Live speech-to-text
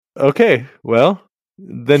Okay, well,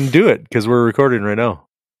 then do it because we're recording right now.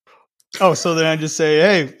 Oh, so then I just say,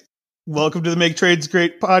 hey, welcome to the Make Trades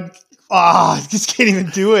Great pod. I just can't even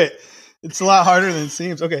do it. It's a lot harder than it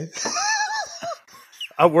seems. Okay.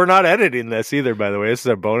 We're not editing this either, by the way. This is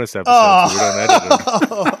our bonus episode, so we don't edit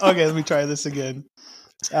it. Okay, let me try this again.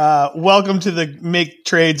 Welcome to the Make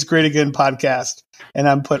Trades Great Again podcast. And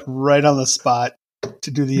I'm put right on the spot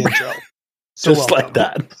to do the intro. So just welcome. Like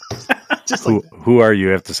that. Just like that. Who are you?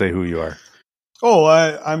 You have to say who you are. Oh,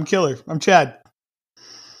 I'm Killer. I'm Chad.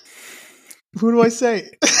 Who do I say?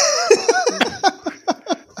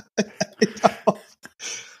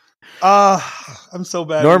 I'm so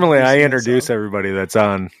bad. Normally, I introduce everybody that's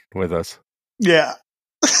on with us. Yeah.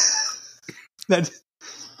 This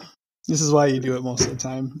is why you do it most of the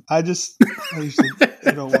time. I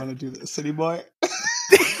don't want to do this anymore.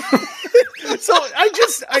 So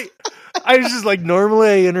I was just like, normally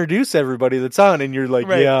I introduce everybody that's on, and you're like,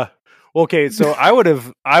 right. Yeah. Okay, so I would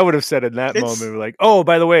have said in that moment, like, oh,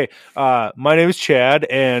 by the way, my name is Chad,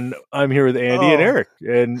 and I'm here with Andy and Eric,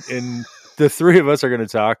 and the three of us are going to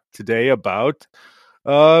talk today about,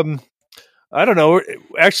 I don't know.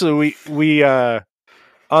 Actually, we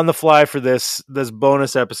on the fly for this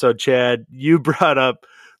bonus episode, Chad, you brought up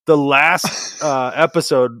the last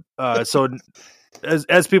episode. So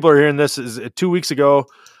as people are hearing this, is 2 weeks ago.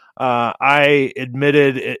 I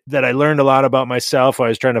admitted that I learned a lot about myself. I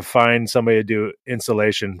was trying to find somebody to do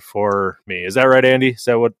installation for me. Is that right, Andy? Is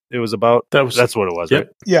that what it was about? That's what it was,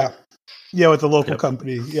 yep. Right? Yeah, with the local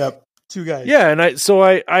company. Yep, two guys. Yeah, and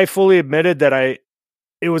I fully admitted that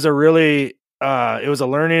it was a really it was a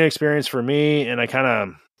learning experience for me, and I kind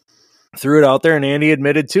of threw it out there. And Andy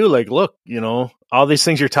admitted too, like, look, all these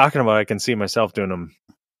things you're talking about, I can see myself doing them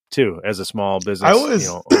too as a small business.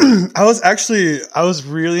 I was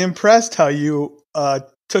really impressed how you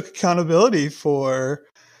took accountability for.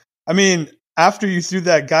 I mean, after you threw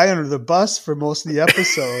that guy under the bus for most of the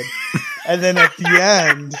episode, and then at the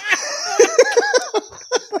end,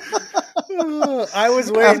 I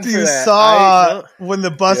was waiting after you saw when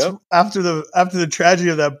the bus after the tragedy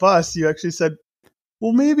of that bus, you actually said,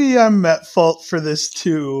 "Well, maybe I'm at fault for this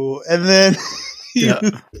too," and then you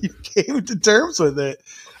came to terms with it.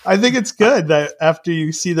 I think it's good that after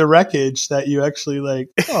you see the wreckage that you actually like,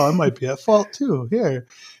 I might be at fault too here.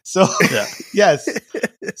 So yes.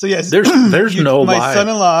 So yes, there's no my lie.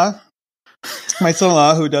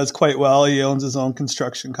 son-in-law who does quite well. He owns his own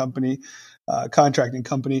construction company, contracting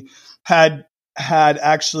company, had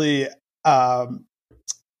actually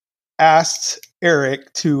asked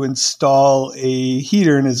Eric to install a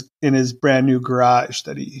heater in his brand new garage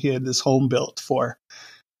that he had this home built for.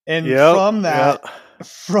 And from that,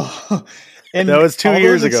 that was 2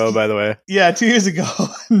 years ago, by the way. Yeah, 2 years ago.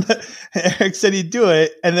 Eric said he'd do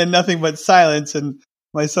it, and then nothing but silence. And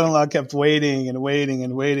my son-in-law kept waiting and waiting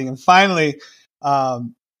and waiting, and finally, Well,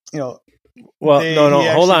 no.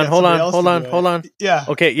 Hold on. Yeah.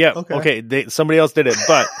 Okay. Somebody else did it,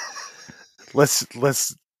 but let's.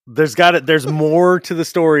 There's more to the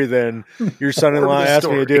story than your son-in-law asked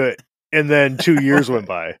me to do it, and then 2 years went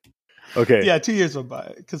by. Okay. Yeah, 2 years went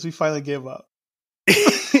by because we finally gave up.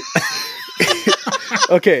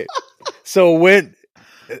 Okay. So when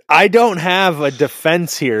I don't have a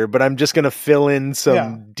defense here, but I'm just going to fill in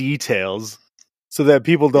some details so that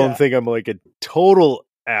people don't think I'm like a total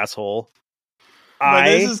asshole. But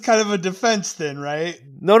this is kind of a defense then, right?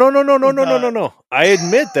 No. I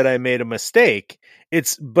admit that I made a mistake.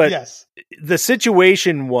 The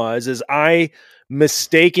situation was I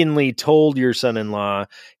mistakenly told your son-in-law,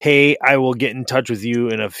 hey, I will get in touch with you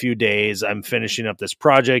in a few days. I'm finishing up this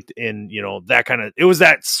project, and it was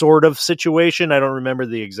that sort of situation. I don't remember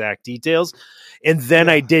the exact details. And then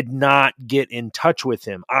I did not get in touch with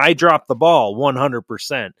him. I dropped the ball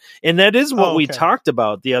 100%. And that is what we talked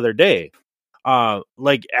about the other day.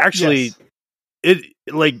 It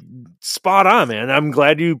spot on, man. I'm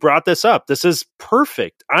glad you brought this up. This is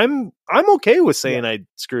perfect. I'm okay with saying I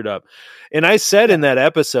screwed up. And I said in that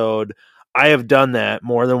episode, I have done that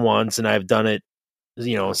more than once, and I've done it,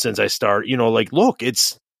 since I started. Look,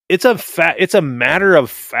 it's a matter of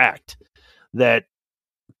fact that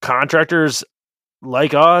contractors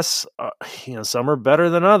like us, some are better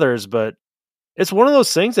than others, but it's one of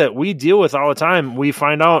those things that we deal with all the time. We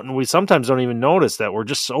find out, and we sometimes don't even notice that we're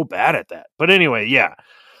just so bad at that. But anyway,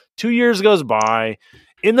 2 years goes by.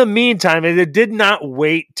 In the meantime, it did not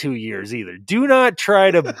wait 2 years either. Do not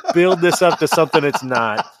try to build this up to something it's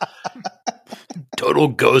not. Total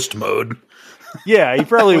ghost mode. Yeah, he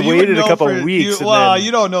probably waited a couple of weeks.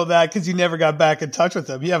 You don't know that because you never got back in touch with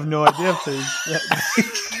him. You have no idea if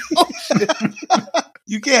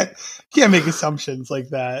You can't make assumptions like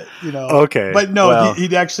that, you know. Okay. But no,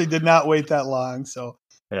 he actually did not wait that long. So,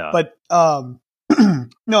 yeah. But no,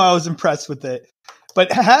 I was impressed with it.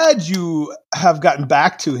 But had you have gotten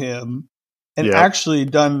back to him and actually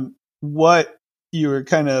done what you were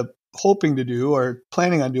kind of hoping to do or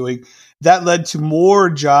planning on doing, that led to more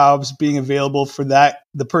jobs being available for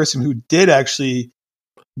the person who did actually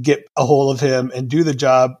get a hold of him and do the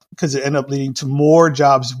job, because it ended up leading to more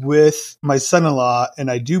jobs with my son-in-law, and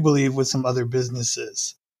I do believe with some other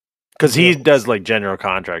businesses. Because he does like general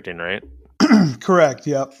contracting, right? Correct.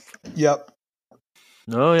 Yep.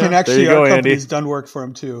 Oh yeah. And actually, our company's done work for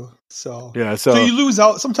him too. So yeah. So you lose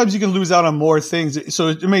out. Sometimes you can lose out on more things. So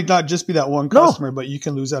it may not just be that one customer, but you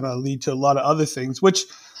can lose out on lead to a lot of other things. Which,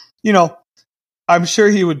 you know, I'm sure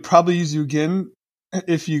he would probably use you again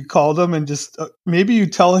if you called him and just maybe you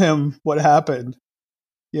tell him what happened,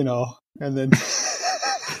 you know, and then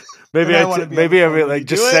maybe I like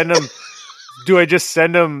just send him. Do I just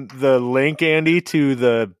send him the link, Andy, to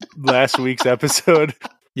the last week's episode?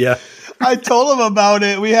 Yeah. I told him about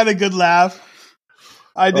it. We had a good laugh.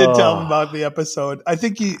 I did tell him about the episode. I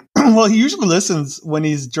think he usually listens when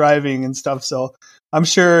he's driving and stuff, so I'm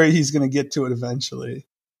sure he's going to get to it eventually.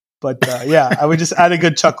 But yeah, I had a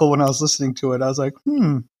good chuckle when I was listening to it. I was like,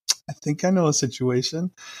 I think I know a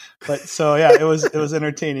situation. But so yeah, it was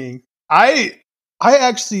entertaining. I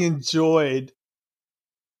actually enjoyed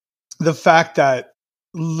the fact that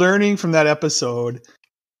learning from that episode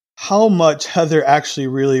how much Heather actually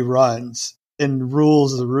really runs and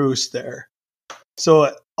rules the roost there.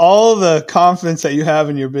 So all the confidence that you have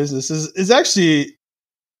in your business is actually,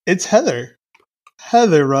 it's Heather.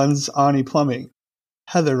 Heather runs Ani Plumbing.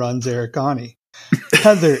 Heather runs Eric Ani.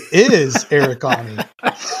 Heather is Eric Ani.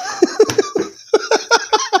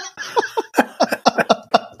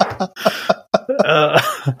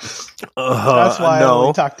 That's why I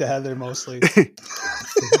only talk to Heather mostly.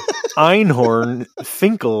 Einhorn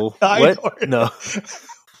Finkel. What? No.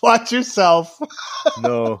 Watch yourself.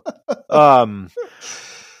 No.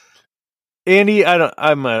 Andy,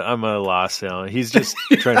 I'm a loss now. He's just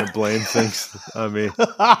trying to blame things on me.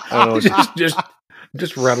 I don't know.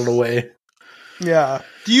 Just rattled away. Yeah.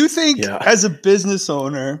 Do you think, as a business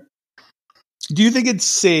owner, do you think it's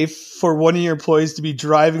safe for one of your employees to be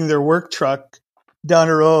driving their work truck down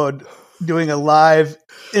a road doing a live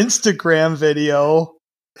Instagram video?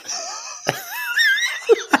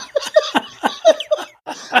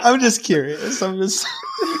 I'm just curious.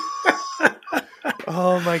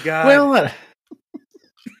 Oh my god. Well,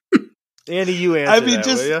 Andy, you answer will you?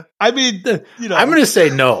 You know, I'm going to say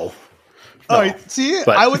no. All right. See,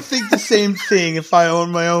 I would think the same thing if I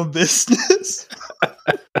owned my own business.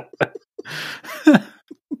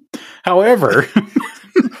 However,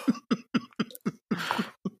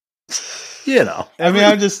 you know, I mean,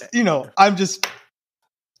 I'm just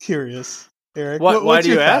curious, Eric. Why do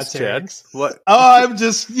you ask, Chad? What? Oh, I'm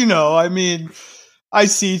just, I mean, I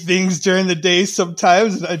see things during the day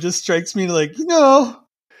sometimes, and it just strikes me like,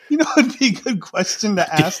 it'd be a good question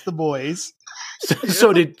to ask the boys.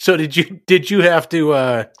 So did you have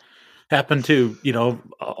to happen to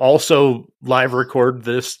also live record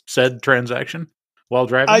this said transaction while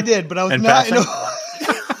driving? I did, but I was not.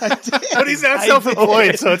 I did. But he's not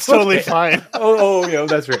self-employed, so it's totally fine. Oh, yeah,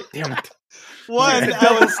 that's right. Damn it. One,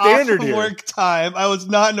 I was standard off work time. I was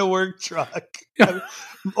not in a work truck.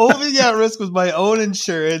 Only at risk was my own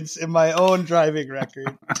insurance and my own driving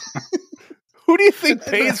record. Who do you think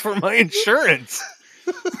pays for my insurance?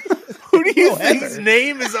 Who do you think's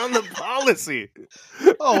name is on the policy?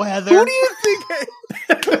 Oh, Heather. Who do you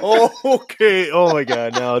think? Oh, okay. Oh my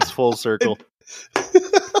God! Now it's full circle.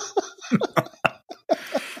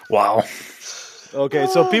 Wow. Okay,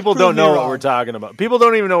 so people don't know what we're talking about. People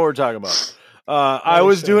don't even know what we're talking about. I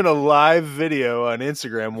was doing a live video on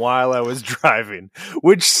Instagram while I was driving,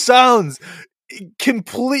 which sounds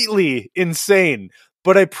completely insane,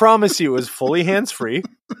 but I promise you it was fully hands-free.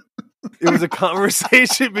 It was a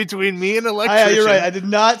conversation between me and an electrician. You're right. I did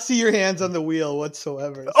not see your hands on the wheel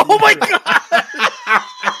whatsoever. So oh my God.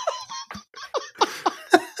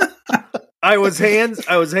 I was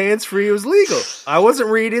hands-free. It was legal. I wasn't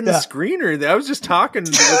reading the screen or anything. I was just talking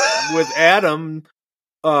with Adam,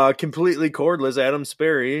 completely cordless, Adam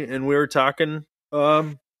Sperry, and we were talking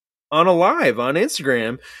on a live on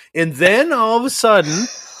Instagram. And then all of a sudden,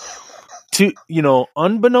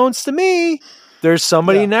 unbeknownst to me, there's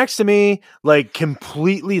somebody next to me, like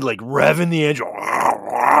completely like revving the engine,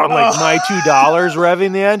 like my $2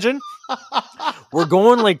 revving the engine. we're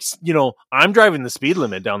going like, I'm driving the speed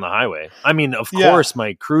limit down the highway. I mean, of course,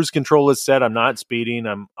 my cruise control is set. I'm not speeding.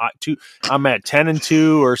 I'm at 10 and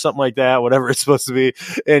 2 or something like that, whatever it's supposed to be.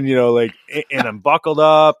 And, and I'm buckled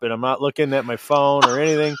up and I'm not looking at my phone or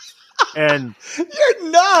anything. And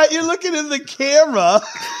you're looking at the camera.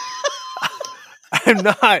 I'm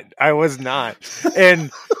not. I was not.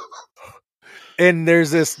 And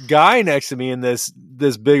there's this guy next to me in this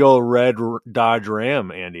big old red Dodge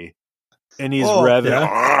Ram, Andy. And he's revving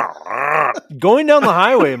going down the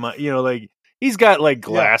highway. He's got like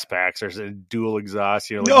glass packs or dual exhaust,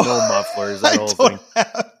 no mufflers, that whole thing.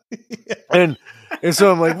 And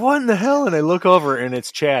so I'm like, what in the hell? And I look over and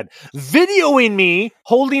it's Chad videoing me,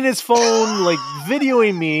 holding his phone, like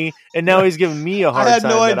videoing me. And now he's giving me a hard time. I had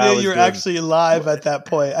no idea you were actually live at that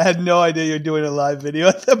point. I had no idea you were doing a live video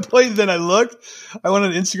at that point. Then I looked. I went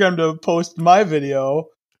on Instagram to post my video.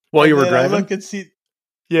 While you were driving? I look and see.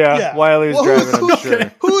 Yeah, while he was driving, I'm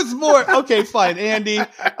sure. Who's more? Okay, fine. Andy. All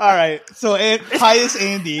right. So, pious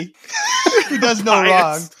Andy, who does no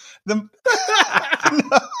wrong.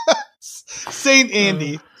 Saint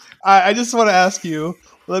Andy. I just want to ask you,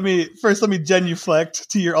 let me genuflect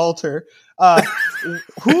to your altar.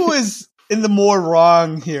 Who is in the more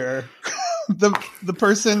wrong here? The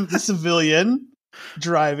person, the civilian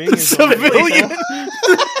driving. The civilian?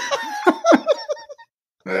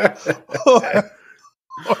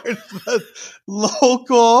 Or the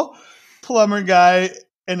local plumber guy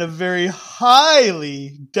in a very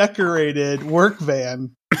highly decorated work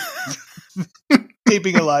van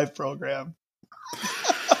taping a live program.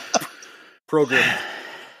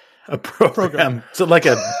 A program. Is it like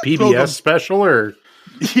a PBS special or?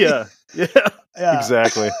 Yeah,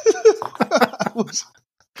 exactly.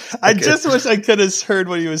 I just wish I could have heard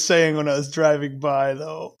what he was saying when I was driving by,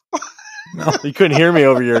 though. No, you couldn't hear me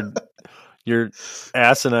over your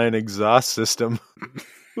asinine exhaust system.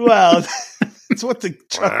 Well, it's what the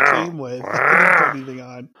truck came with. I didn't put anything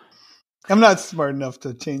on. I'm not smart enough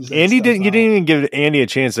to change that. You didn't even give Andy a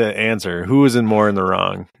chance to answer. Who was in the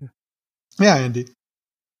wrong? Yeah, Andy.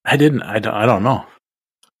 I didn't. I don't know.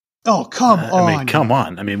 Oh, come on. I mean, come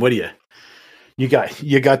on. I mean, what do you got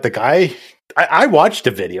the guy. I watched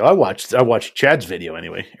a video. I watched Chad's video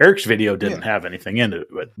anyway. Eric's video didn't have anything in it,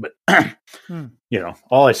 but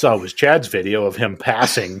all I saw was Chad's video of him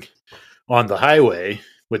passing on the highway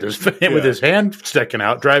with his hand sticking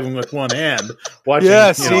out, driving with one hand, watching.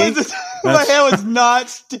 Yeah, my hand was not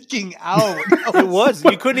sticking out. It was.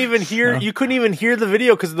 You couldn't even hear. You couldn't even hear the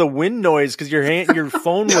video because of the wind noise. Because your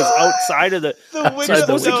phone was outside of the. You're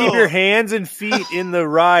supposed to keep your hands and feet in the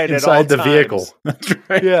ride inside at all the vehicle. That's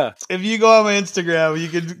right. Yeah. If you go on my Instagram, you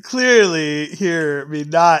can clearly hear me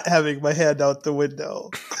not having my hand out the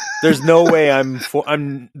window. There's no way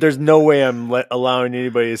There's no way I'm allowing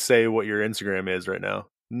anybody to say what your Instagram is right now.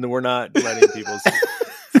 We're not letting people.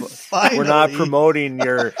 We're not promoting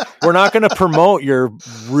we're not going to promote your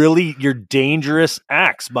dangerous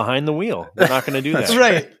acts behind the wheel. We're not going to do that.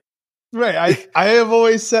 That's right. I have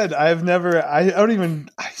always said I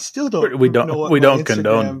still don't. We don't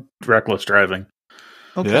condone reckless driving.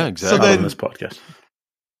 Okay. Yeah, exactly. On this podcast.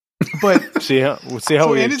 But see how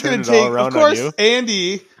we Andy's turn it all around. Of course, on you.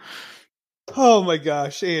 Andy. Oh my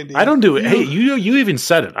gosh, Andy! I don't do it. Hey, you even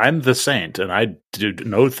said it. I'm the saint, and I do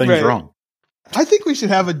no things wrong. I think we should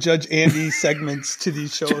have a Judge Andy segments to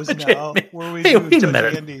these shows now, where we wait a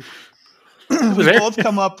minute. Andy. We both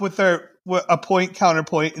come up with a point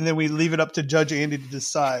counterpoint, and then we leave it up to Judge Andy to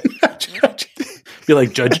decide. Be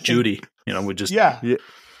like Judge Judy, we just yeah. Be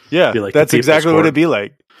like that's exactly what it'd be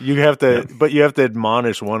like. You have to, but you have to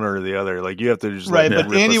admonish one or the other. Like you have to just right.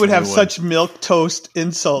 But Andy would have such milquetoast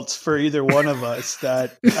insults for either one of us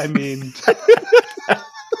that I mean,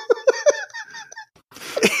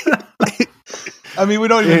 we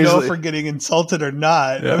don't even know if we're getting insulted or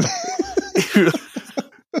not. Yeah.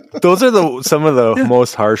 Those are some of the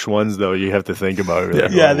most harsh ones, though. You have to think about.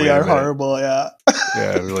 Like, they are horrible. Yeah.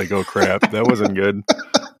 Yeah, we're like, oh crap, that wasn't good.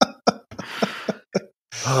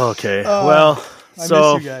 Okay, well. I miss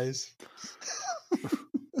you guys.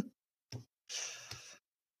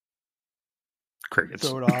 Crickets.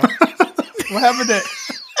 Throw it off. What happened to?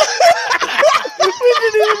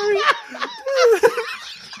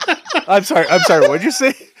 I'm sorry. What did you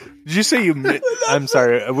say? Did you say you? I'm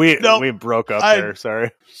sorry. We broke up there.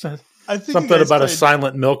 Sorry. I think something about a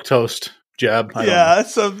silent milquetoast jab.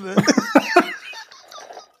 Something.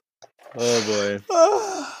 Oh boy.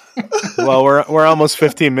 Well, we're almost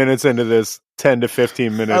 15 minutes into this 10 to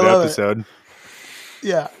 15 minute episode.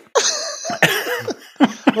 Yeah.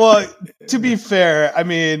 Well, to be fair, I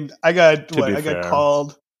got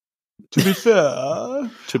called To be fair,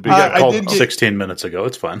 we got called 16 minutes ago.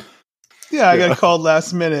 It's fine. Yeah, I got called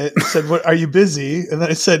last minute and said, "What, are you busy?" And then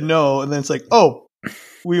I said no, and then it's like, "Oh,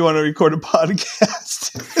 we want to record a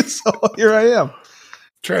podcast." So here I am.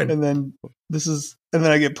 Trying. And then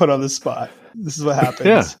I get put on the spot. This is what happens.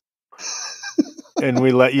 Yeah. And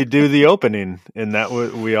we let you do the opening, and that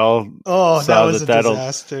we all saw that was a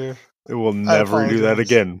disaster. It will never do that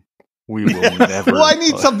again. We will never. Well, I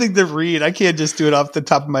need something to read. I can't just do it off the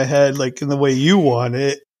top of my head, like in the way you want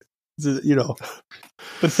it. You know.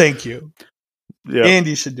 But thank you. Yeah.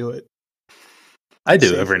 Andy should do it. I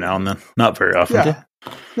do every now and then. Not very often. Yeah.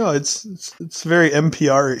 No, it's very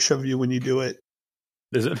NPR-ish of you when you do it.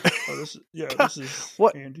 Is it? This is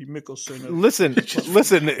what? Andy Mickelson. Listen.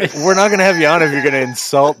 We're not going to have you on if you're going to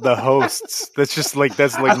insult the hosts. That's like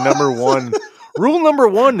number one. Rule number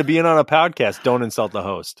one to being on a podcast: don't insult the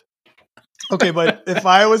host. Okay, but if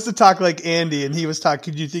I was to talk like Andy and he was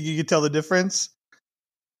talking, do you think you could tell the difference?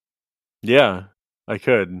 Yeah, I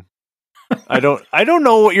could. I don't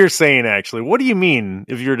know what you're saying. Actually, what do you mean?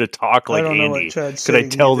 If you're to talk like Andy, could I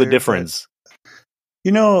tell the difference?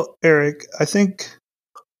 You know, Eric, I think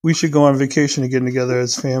we should go on vacation again together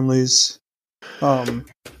as families.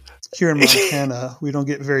 Here in Montana, we don't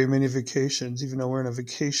get very many vacations, even though we're in a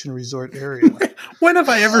vacation resort area. When have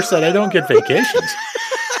I ever said I don't get vacations?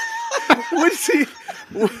 What's he?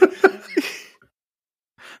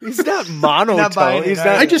 He's not monotone.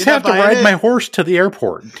 I just have to ride my horse to the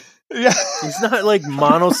airport. Yeah, he's not like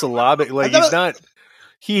monosyllabic. Like he's not.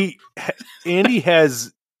 Andy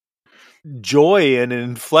has joy and an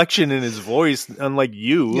inflection in his voice, unlike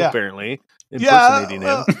you, apparently impersonating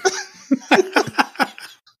him.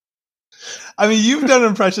 I mean, you've done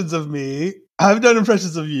impressions of me. I've done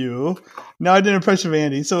impressions of you. Now I did an impression of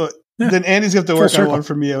Andy. So then Andy's going to have to work on one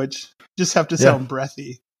for me, which just have to sound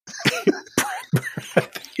breathy.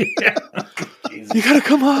 Yeah. You got to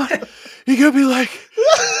come on. You got to be like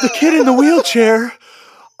the kid in the wheelchair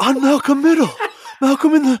on Malcolm Middle.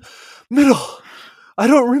 Malcolm in the Middle. I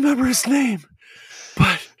don't remember his name.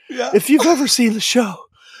 But if you've ever seen the show,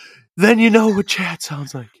 then you know what Chad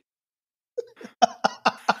sounds like.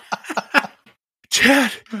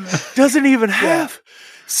 Chad doesn't even have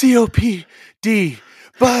COPD,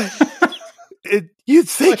 but you'd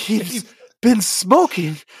think he's been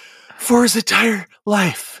smoking for his entire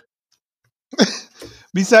life.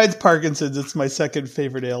 Besides Parkinson's, it's my second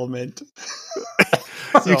favorite ailment.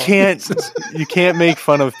 You can't make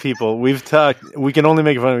fun of people. We can only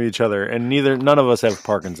make fun of each other, and none of us have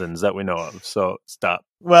Parkinson's that we know of. So stop.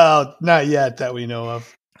 Well, not yet that we know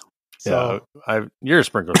of. So you're a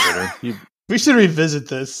sprinkler fitter. We should revisit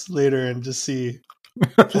this later and just see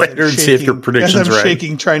later and see if your prediction's right. I'm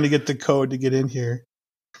shaking trying to get the code to get in here,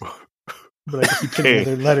 but I keep hitting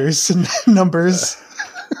other letters and numbers.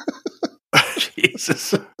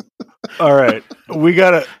 Jesus. All right,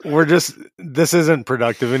 this isn't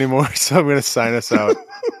productive anymore, so I'm going to sign us out.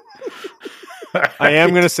 I am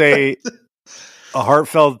going to say a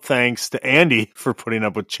heartfelt thanks to Andy for putting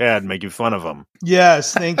up with Chad, making fun of him.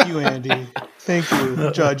 Yes, thank you, Andy. Thank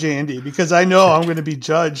you, Judge Andy, because I know I'm going to be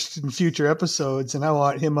judged in future episodes, and I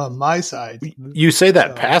want him on my side. You say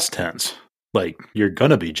that past tense, like you're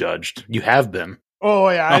going to be judged. You have been. Oh,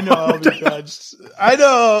 yeah, I know I'll be judged. I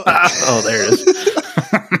know. Oh, there it is.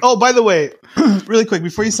 Oh, by the way, really quick,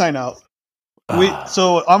 before you sign out,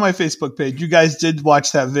 so on my Facebook page, you guys did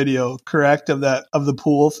watch that video, correct, of the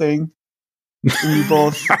pool thing? We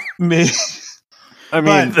both made. I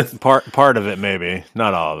mean, part of it, maybe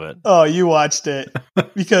not all of it. Oh, you watched it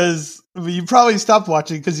because you probably stopped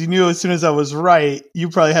watching because you knew as soon as I was right, you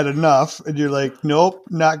probably had enough, and you're like, nope,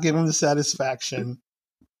 not giving the satisfaction.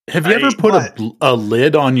 Have you ever put a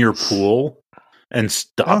lid on your pool and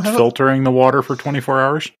stopped filtering the water for 24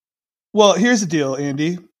 hours? Well, here's the deal,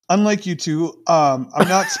 Andy. Unlike you two, I'm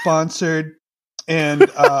not sponsored. And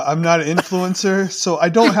I'm not an influencer, so I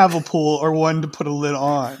don't have a pool or one to put a lid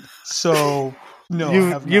on. So, no,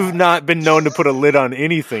 you've not been known to put a lid on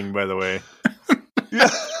anything, by the way. Yeah.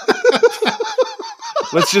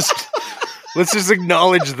 Let's just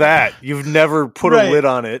acknowledge that you've never put a lid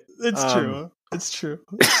on it. It's true. It's true.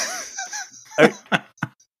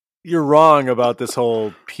 You're wrong about this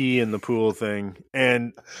whole pee in the pool thing,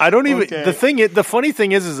 and I don't even. Okay. The funny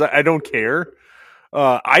thing is I don't care.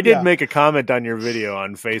 I did make a comment on your video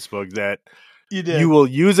on Facebook that you will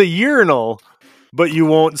use a urinal, but you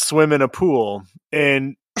won't swim in a pool.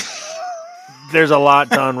 And there's a lot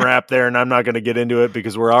to unwrap there, and I'm not going to get into it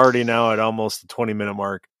because we're already now at almost the 20-minute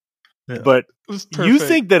mark. Yeah. But you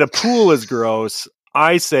think that a pool is gross.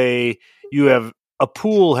 I say a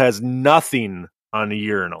pool has nothing on a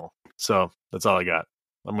urinal. So that's all I got.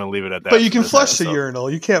 I'm going to leave it at that. But you can flush the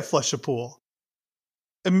urinal. You can't flush a pool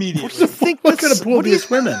immediately. What kind of pool do you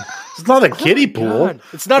swim in? It's not a kiddie pool. God.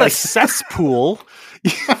 It's not a cesspool.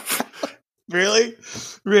 Really?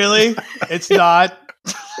 It's not.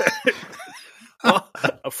 Well,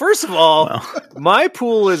 first of all, my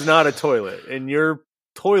pool is not a toilet, and your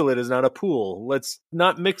toilet is not a pool. Let's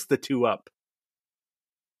not mix the two up.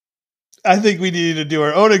 I think we need to do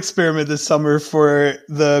our own experiment this summer for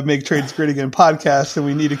the Make Trades Great Again podcast, and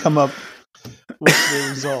we need to come up with the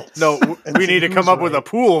results. No, we need to come up with a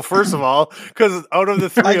pool, first of all, because out of the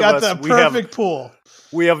three of us, the perfect pool.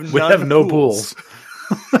 We have no pools.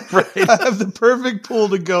 Right. I have the perfect pool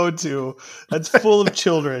to go to that's full of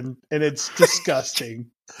children, and it's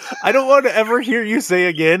disgusting. I don't want to ever hear you say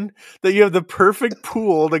again that you have the perfect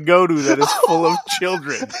pool to go to that is full of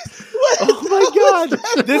children. Oh my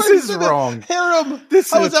God. This is wrong. Harem.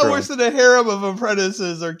 How is that worse than a harem of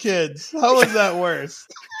apprentices or kids? How is that worse?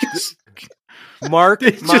 Mark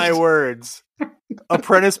my words.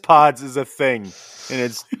 Apprentice Pods is a thing, and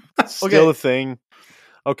it's still a thing.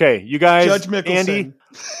 Okay, you guys, Judge Mickelson. Andy,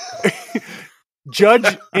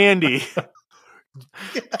 Judge Andy,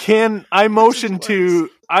 can I motion to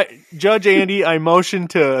Judge Andy? I motion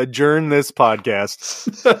to adjourn this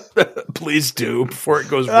podcast. Please do before it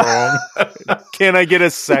goes wrong. Can I get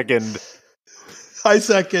a second? I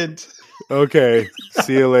second. Okay,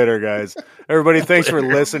 see you later, guys. Everybody, thanks for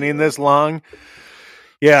listening this long.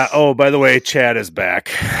 Yeah. Oh, by the way, Chad is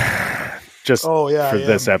back. Just for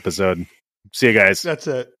this episode. See you guys. That's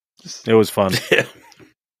it. It was fun.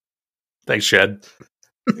 Thanks, Chad.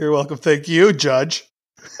 You're welcome. Thank you, Judge.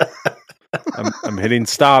 I'm hitting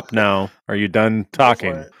stop now. Are you done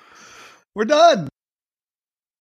talking? We're done.